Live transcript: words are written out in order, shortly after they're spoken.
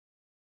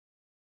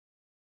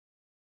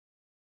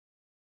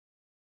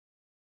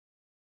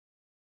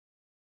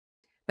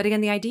But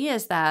again, the idea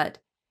is that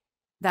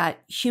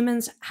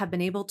humans have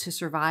been able to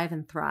survive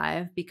and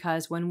thrive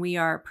because when we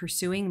are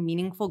pursuing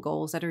meaningful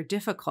goals that are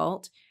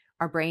difficult,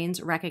 our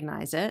brains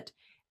recognize it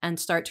and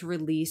start to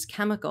release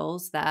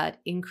chemicals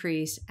that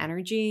increase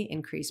energy,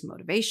 increase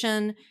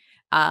motivation.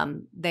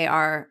 They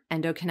are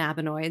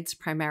endocannabinoids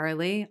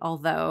primarily,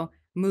 although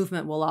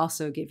movement will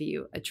also give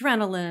you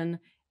adrenaline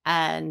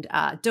and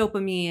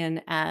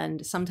dopamine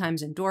and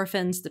sometimes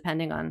endorphins,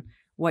 depending on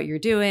what you're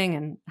doing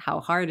and how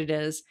hard it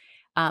is.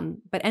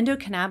 But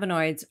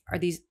endocannabinoids are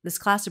this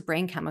class of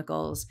brain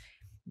chemicals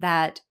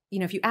that,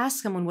 if you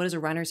ask someone, what does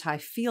a runner's high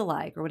feel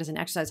like, or what does an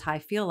exercise high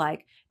feel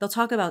like, they'll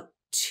talk about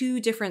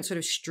two different sort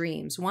of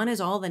streams. One is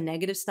all the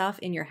negative stuff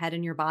in your head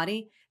and your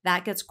body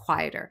that gets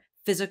quieter.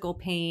 Physical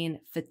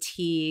pain,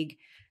 fatigue,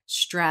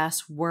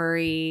 stress,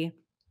 worry,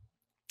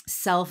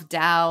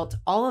 self-doubt,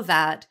 all of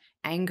that,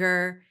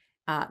 anger,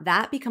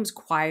 that becomes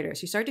quieter.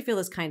 So you start to feel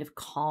this kind of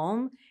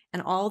calm,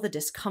 and all the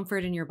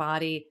discomfort in your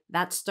body,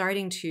 that's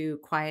starting to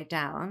quiet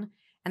down.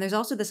 And there's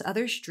also this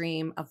other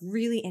stream of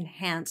really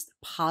enhanced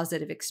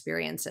positive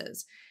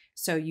experiences.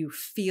 So you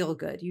feel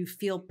good, you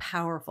feel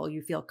powerful,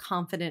 you feel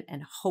confident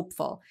and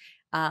hopeful.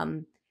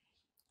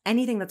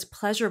 Anything that's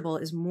pleasurable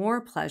is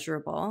more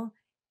pleasurable,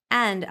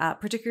 and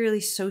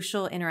particularly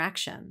social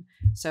interaction.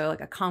 So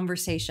like a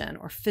conversation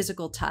or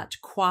physical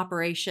touch,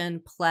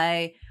 cooperation,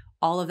 play,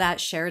 all of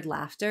that, shared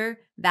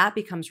laughter, that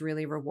becomes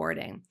really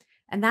rewarding.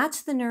 And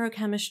that's the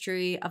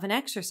neurochemistry of an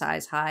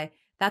exercise high.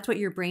 That's what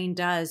your brain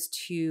does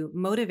to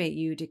motivate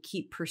you to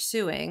keep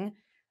pursuing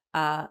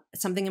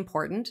something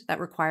important that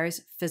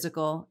requires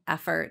physical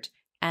effort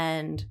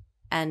and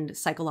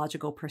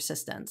psychological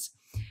persistence.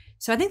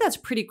 So I think that's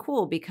pretty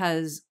cool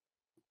because,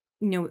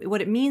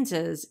 what it means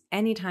is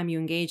anytime you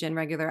engage in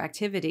regular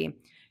activity,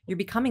 you're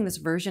becoming this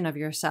version of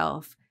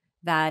yourself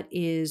that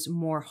is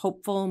more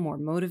hopeful, more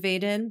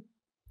motivated,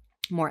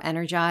 more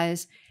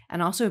energized,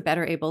 and also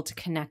better able to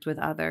connect with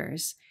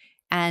others.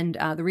 And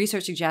the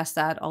research suggests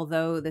that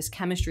although this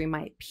chemistry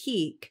might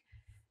peak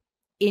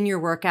in your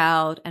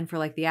workout and for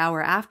like the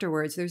hour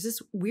afterwards, there's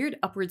this weird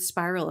upward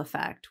spiral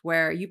effect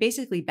where you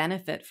basically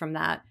benefit from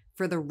that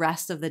for the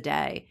rest of the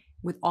day.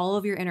 With all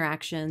of your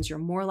interactions, you're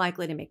more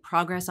likely to make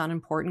progress on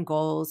important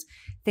goals.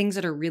 Things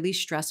that are really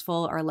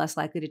stressful are less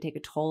likely to take a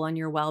toll on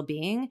your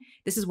well-being.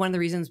 This is one of the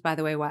reasons, by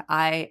the way, why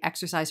I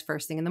exercise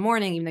first thing in the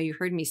morning, even though you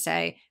heard me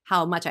say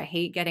how much I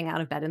hate getting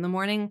out of bed in the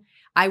morning.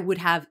 I would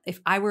have,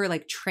 if I were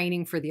like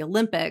training for the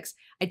Olympics,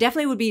 I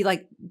definitely would be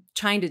like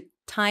trying to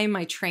time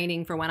my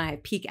training for when I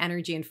have peak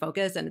energy and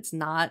focus and it's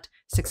not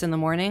 6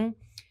 a.m.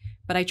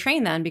 But I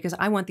train then because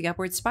I want the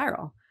upward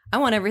spiral. I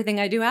want everything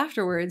I do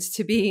afterwards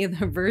to be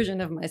the version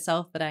of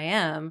myself that I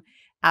am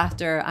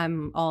after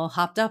I'm all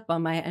hopped up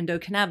on my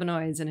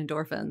endocannabinoids and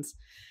endorphins.